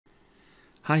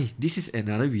Hi, this is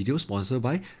another video sponsored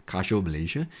by Casio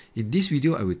Malaysia. In this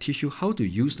video, I will teach you how to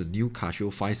use the new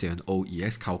Casio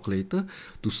 570EX calculator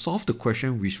to solve the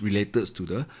question which relates to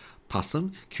the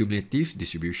Poisson cumulative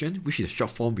distribution, which is a short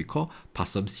form we call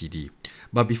Poisson CD.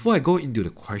 But before I go into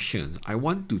the question, I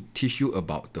want to teach you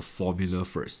about the formula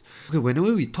first. Okay,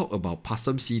 whenever we talk about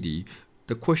Poisson CD,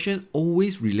 the question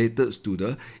always related to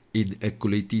the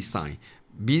inequality sign.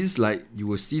 Means like you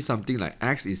will see something like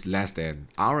x is less than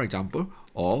r, example,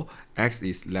 or x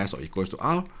is less or equals to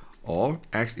r, or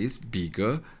x is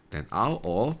bigger than r,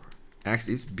 or x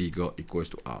is bigger or equals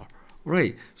to r.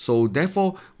 Right, so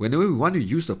therefore, whenever we want to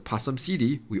use the Poisson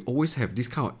CD, we always have this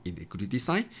kind of inequality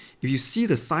sign. If you see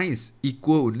the sign is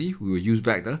equal only, we will use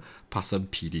back the Poisson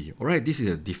PD. Alright, this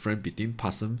is a difference between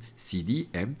Poisson CD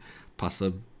and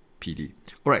Poisson PD.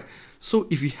 Alright, so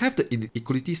if we have the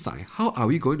inequality sign, how are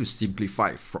we going to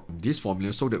simplify from this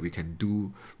formula so that we can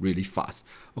do really fast?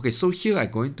 Okay, so here I'm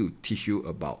going to teach you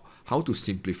about how to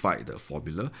simplify the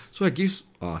formula. So I give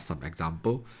some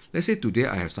example. Let's say today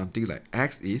I have something like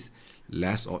x is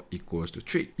less or equals to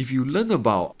 3. If you learn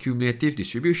about cumulative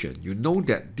distribution, you know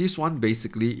that this one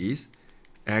basically is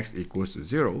x equals to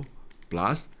 0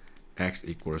 plus x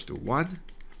equals to 1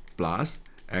 plus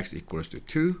x equals to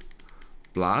 2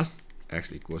 plus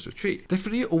x equals to 3.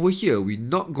 Definitely over here, we're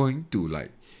not going to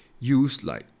use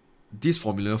this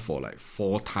formula for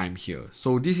 4 times here.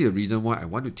 So this is the reason why I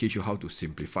want to teach you how to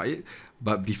simplify it.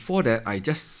 But before that, I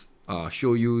just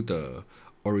show you the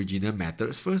original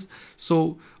methods first.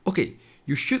 So, okay,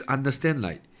 you should understand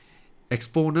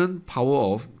exponent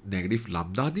power of negative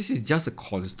lambda. This is just a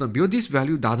constant because this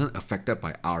value doesn't affected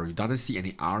by r. You doesn't see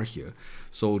any r here.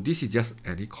 So this is just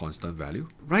any constant value.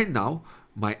 Right now,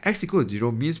 my x equals to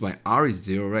 0 means my r is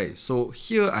 0, right? So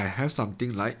here I have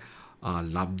something like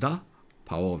lambda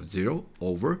power of 0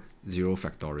 over 0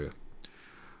 factorial.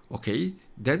 Okay,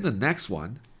 then the next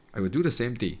one, I will do the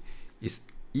same thing. Is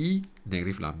e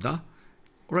negative lambda.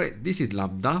 Alright, this is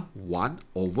lambda 1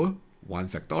 over 1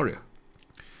 factorial.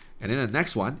 And then the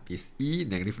next one is e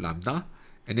negative lambda.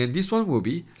 And then this one will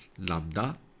be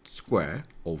lambda square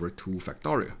over 2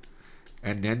 factorial.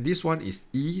 And then this one is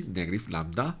e negative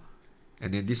lambda.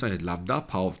 And then this one is lambda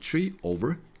power of 3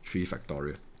 over 3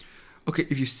 factorial. Okay,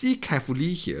 if you see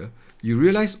carefully here, you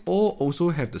realize all also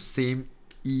have the same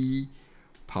e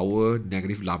power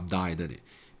negative lambda, isn't it?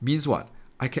 Means what?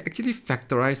 I can actually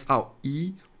factorize out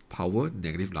e power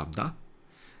negative lambda.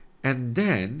 And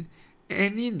then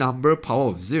any number power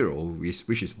of 0,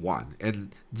 which is 1.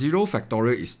 And 0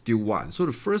 factorial is still 1. So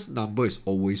the first number is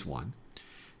always 1.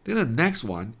 Then the next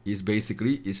one is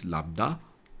basically lambda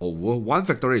over 1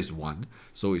 factorial is 1,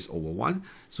 so it's over 1,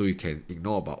 so you can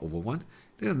ignore about over 1.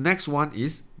 Then the next one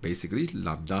is basically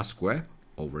lambda square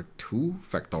over 2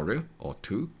 factorial or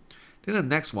 2. Then the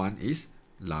next one is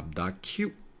lambda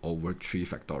cube over 3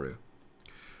 factorial.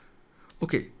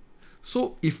 Okay,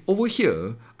 so if over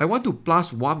here I want to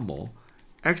plus one more,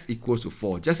 x equals to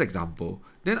 4, just example,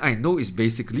 then I know it's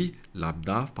basically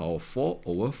lambda power of 4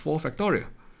 over 4 factorial.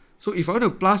 So if I want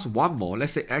to plus one more,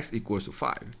 let's say x equals to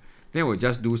 5, then we'll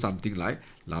just do something like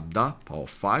lambda power of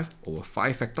 5 over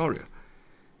 5 factorial.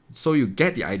 So you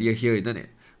get the idea here, isn't it?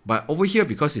 But over here,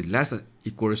 because it's less than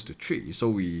equals to 3, so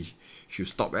we should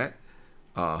stop at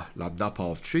lambda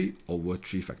power of 3 over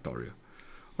 3 factorial.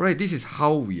 Alright, this is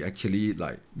how we actually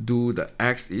do the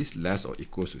x is less or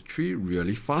equals to 3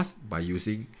 really fast by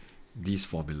using this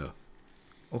formula.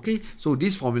 Okay, so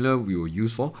this formula we will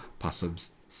use for Poisson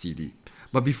CD.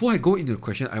 But before I go into the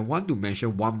question, I want to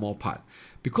mention one more part.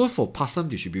 Because for Poisson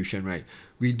distribution, right,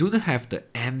 we do not have the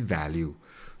n value.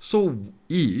 So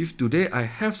if today I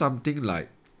have something like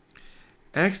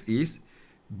x is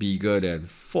bigger than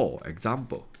 4,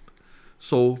 example.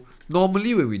 So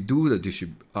normally when we do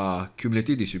the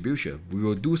cumulative distribution, we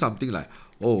will do something like,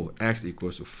 oh, x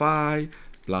equals to 5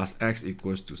 plus x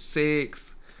equals to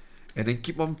 6, and then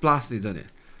keep on plus, isn't it?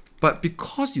 But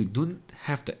because you don't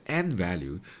have the n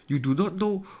value, you do not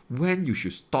know when you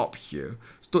should stop here.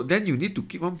 So then you need to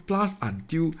keep on plus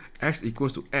until x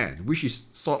equals to n, which is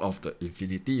sort of the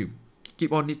infinity. You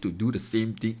keep on need to do the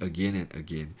same thing again and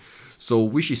again. So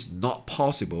which is not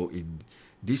possible in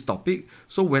this topic.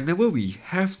 So whenever we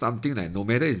have something like no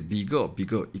matter it's bigger or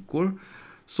equal,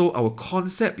 so our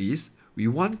concept is we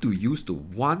want to use the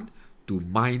 1 to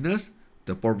minus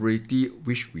the probability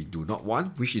which we do not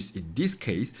want, which is in this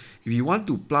case, if we want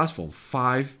to plus from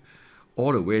 5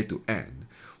 all the way to n,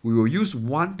 we will use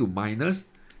 1 to minus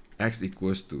x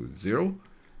equals to 0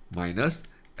 minus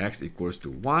x equals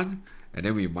to 1, and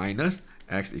then we minus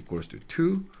x equals to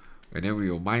 2, and then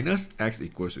we will minus x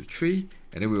equals to 3,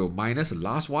 and then we will minus the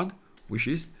last one, which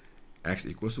is x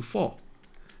equals to 4.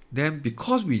 then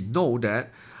because we know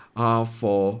that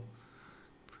for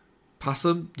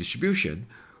Poisson distribution,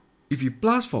 if you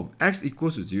plus from x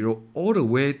equals to 0 all the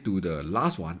way to the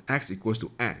last one, x equals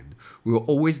to n, we will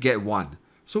always get 1.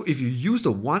 So if you use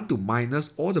the 1 to minus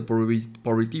all the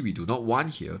probability we do not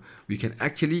want here, we can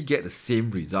actually get the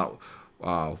same result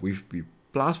with we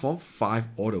plus from 5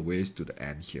 all the ways to the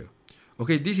n here.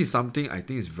 Okay, this is something I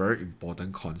think is very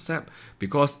important concept,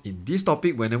 because in this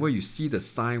topic, whenever you see the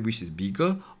sign which is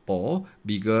bigger or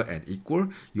bigger and equal,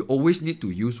 you always need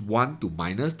to use 1 to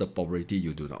minus the probability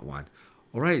you do not want.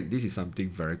 Alright, this is something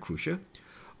very crucial.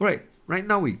 Alright, right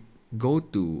now we go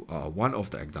to one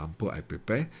of the example I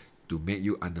prepared to make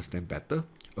you understand better.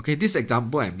 Okay, this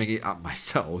example I make it up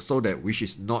myself, so that which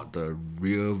is not the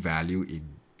real value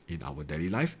in our daily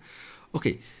life.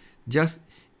 Okay, just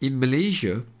in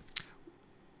Malaysia,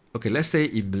 okay, let's say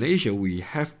in Malaysia we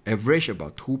have average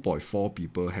about 2.4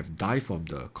 people have died from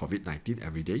the COVID-19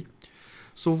 every day.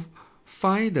 So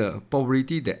find the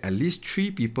probability that at least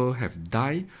 3 people have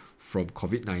died from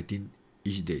COVID-19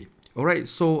 each day. Alright,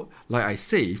 so like I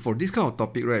say, for this kind of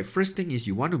topic, right, first thing is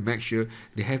you want to make sure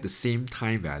they have the same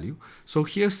time value. So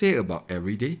here say about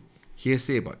every day, here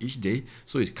say about each day,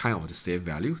 so it's kind of the same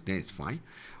value, then it's fine.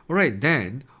 Alright,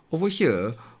 then over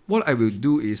here, what I will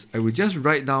do is I will just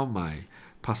write down my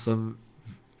Poisson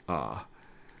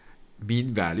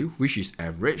mean value, which is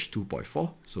average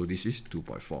 2.4. So this is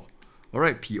 2.4.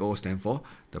 Alright, PO stand for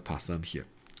the Poisson here.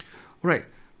 Alright,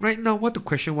 right now what the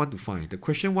question want to find? The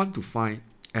question want to find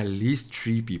at least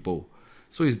 3 people.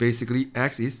 So it's basically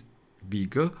x is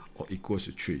bigger or equals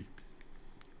to 3.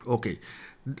 Okay,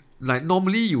 like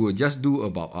normally you will just do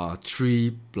about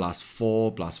 3 plus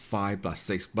 4 plus 5 plus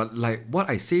 6. But like what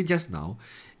I say just now,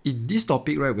 in this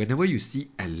topic, right, whenever you see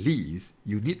at least,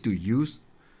 you need to use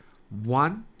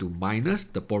 1 to minus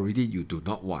the probability you do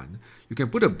not want. You can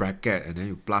put a bracket and then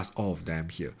you plus all of them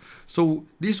here. So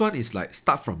this one is like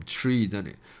start from 3, isn't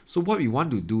it? So what we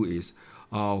want to do is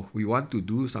we want to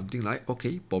do something like,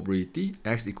 okay, probability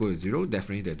x equals to 0,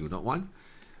 definitely they do not want,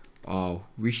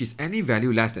 which is any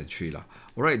value less than 3 lah.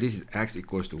 Alright, this is x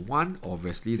equals to 1,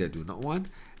 obviously they do not want,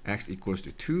 x equals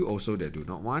to 2, also they do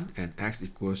not want, and x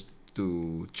equals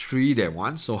to 3 they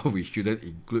want, so we shouldn't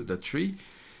include the 3,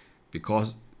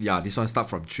 because yeah, this one start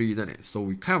from 3, isn't it? So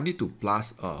we kind of need to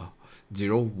plus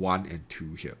 0, 1, and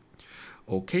 2 here.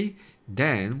 Okay,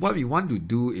 then what we want to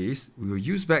do is we will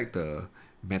use back the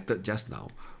method just now,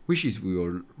 which is we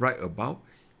will write about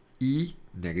e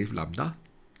negative lambda,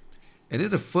 and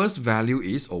then the first value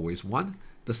is always 1.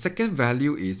 The second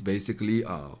value is basically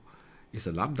is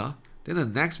a lambda. Then the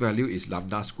next value is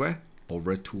lambda square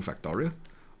over 2 factorial.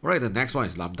 Alright, the next one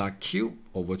is lambda cube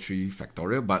over 3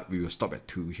 factorial, but we will stop at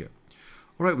 2 here.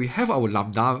 Alright, we have our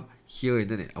lambda here,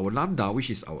 isn't it? Our lambda, which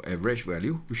is our average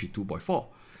value, which is 2.4.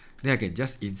 Then I can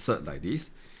just insert like this,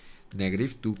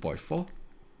 negative 2.4,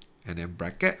 and then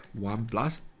bracket 1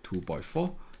 plus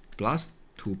 2.4 plus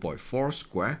 2.4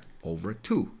 square over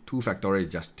 2. 2 factorial is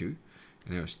just 2. And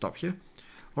then we'll stop here.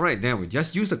 Alright, then we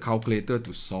just use the calculator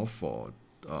to solve for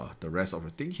the rest of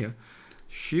the thing here.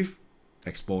 Shift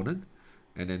exponent,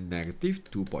 and then negative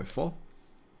 2.4.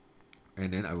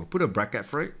 And then I will put a bracket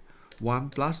for it. 1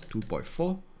 plus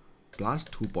 2.4 plus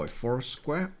 2.4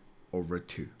 square over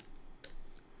 2.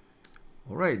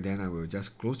 Alright, then I will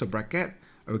just close the bracket.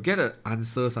 I will get an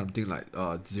answer something like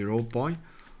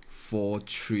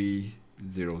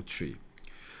 0.4303.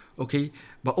 Okay,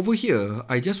 but over here,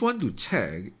 I just want to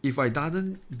check if I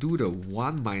doesn't do the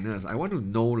 1 minus, I want to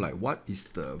know like what is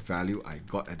the value I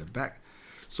got at the back,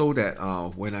 so that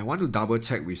when I want to double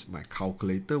check with my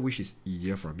calculator, which is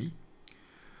easier for me.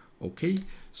 Okay,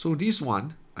 so this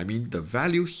one, I mean the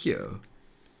value here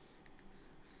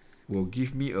will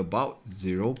give me about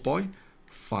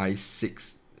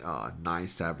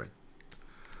 0.5697.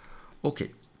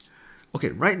 Okay.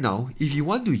 Okay, right now, if you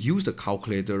want to use the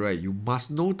calculator, right, you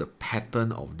must know the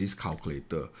pattern of this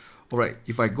calculator. Alright,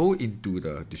 if I go into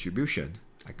the distribution,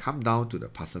 I come down to the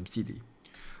Poisson CD.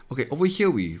 Okay, over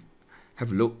here we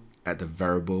have a look at the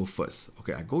variable first.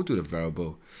 Okay, I go to the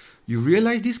variable. You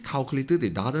realize this calculator, they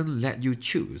doesn't let you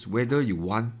choose whether you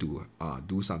want to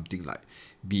do something like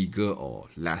bigger or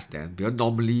less than. Because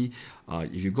normally,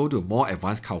 if you go to a more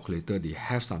advanced calculator, they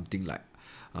have something like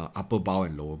upper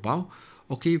bound and lower bound.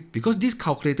 Okay, because this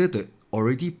calculator, they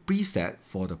already preset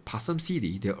for the Poisson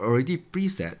CD, they already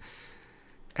preset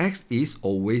x is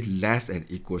always less than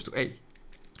equals to a.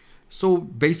 So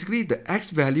basically, the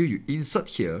x value you insert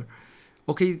here,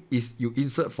 okay, is you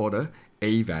insert for the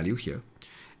a value here,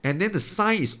 and then the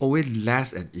sign is always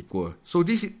less than equal. So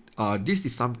this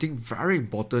is something very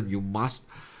important. You must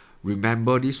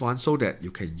remember this one so that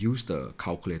you can use the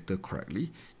calculator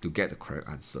correctly to get the correct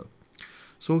answer.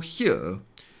 So here,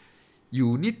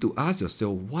 you need to ask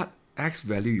yourself what x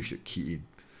value you should key in.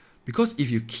 Because if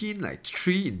you key in like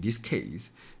 3 in this case,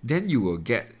 then you will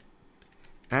get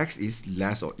x is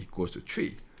less or equals to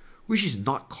 3, which is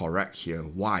not correct here.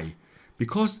 Why?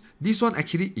 Because this one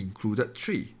actually included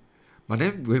 3. But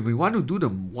then when we want to do the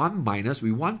 1 minus,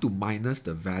 we want to minus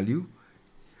the value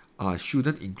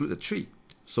shouldn't include the 3.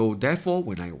 So therefore,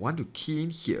 when I want to key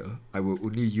in here, I will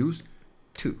only use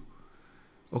 2.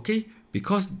 Okay?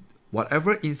 Because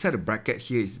whatever inside the bracket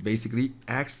here is basically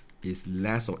x is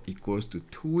less or equals to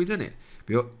 2, isn't it?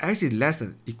 Because x is less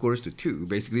than equals to 2,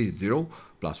 basically it's 0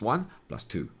 plus 1 plus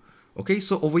 2. Okay,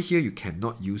 so over here you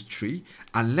cannot use 3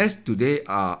 unless today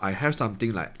I have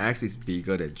something like x is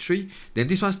bigger than 3. Then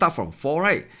this one start from 4,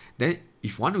 right? Then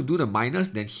if you want to do the minus,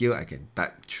 then here I can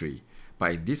type 3.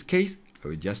 But in this case, I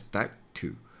will just type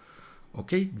 2.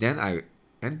 Okay, then I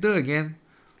enter again.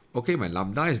 Okay, my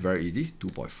lambda is very easy,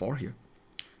 2.4 here.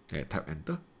 Then I type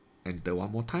enter. Enter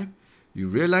one more time. You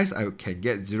realize I can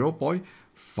get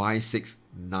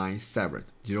 0.5697.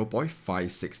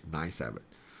 0.5697.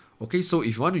 Okay, so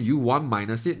if you want to use 1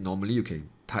 minus it, normally you can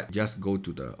type, just go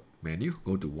to the menu,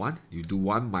 go to 1. You do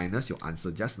 1 minus your answer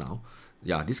just now.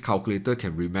 Yeah, this calculator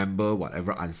can remember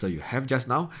whatever answer you have just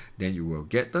now. Then you will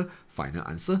get the final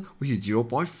answer, which is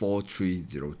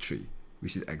 0.4303,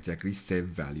 which is exactly same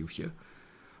value here.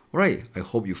 Alright, I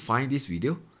hope you find this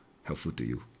video helpful to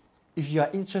you. If you are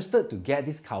interested to get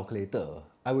this calculator,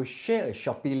 I will share a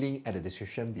Shopee link at the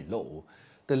description below.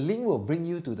 The link will bring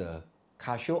you to the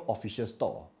Casio Official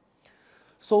Store.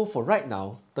 So for right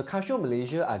now, the Casio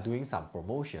Malaysia are doing some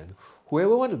promotion.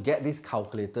 Whoever want to get this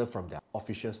calculator from their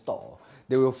official store,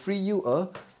 they will free you a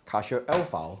Casio L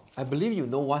file. I believe you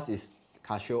know what is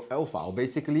Casio L file.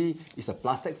 Basically, it's a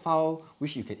plastic file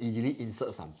which you can easily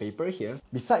insert some paper here.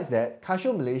 Besides that,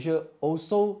 Casio Malaysia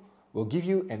also will give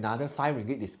you another 5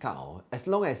 ringgit discount as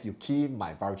long as you key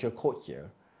my voucher code here.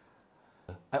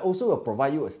 I also will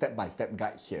provide you a step-by-step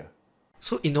guide here.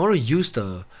 So in order to use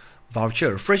the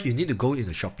voucher, first you need to go in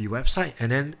the Shopee website,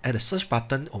 and then at the search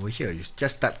button over here, you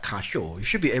just type Casio. You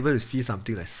should be able to see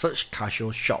something like search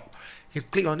Casio shop. You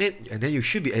click on it, and then you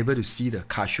should be able to see the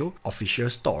Casio Official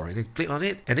Store, and then click on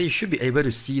it, and then you should be able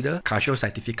to see the Casio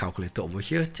Scientific Calculator over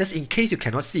here. Just in case you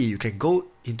cannot see, you can go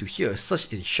into here,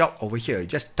 search in shop over here,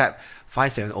 just tap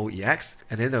 570EX,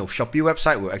 and then the Shopee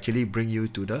website will actually bring you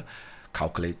to the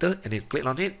calculator, and then click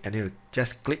on it, and then you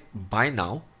just click buy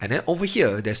now, and then over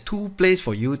here there's 2 places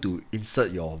for you to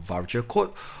insert your voucher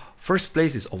code. First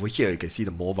place is over here, you can see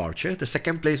the more voucher. The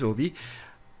second place will be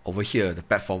over here, the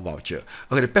platform voucher.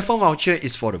 Okay, the platform voucher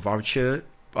is for the voucher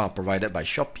provided by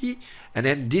Shopee, and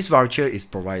then this voucher is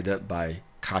provided by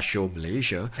Casio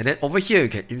Malaysia. And then over here you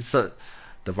can insert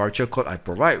the voucher code I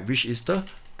provide, which is the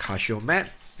CASIOMAT,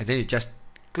 and then you just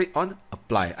click on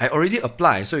apply. I already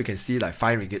applied, so you can see like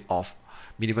 5 ringgit off,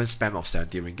 minimum spend of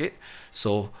 70 ringgit.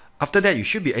 So after that, you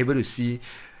should be able to see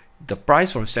the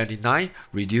price from 79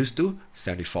 reduced to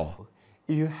 74.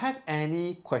 If you have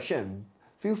any question,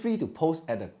 feel free to post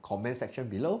at the comment section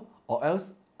below, or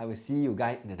else I will see you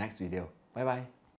guys in the next video. Bye bye.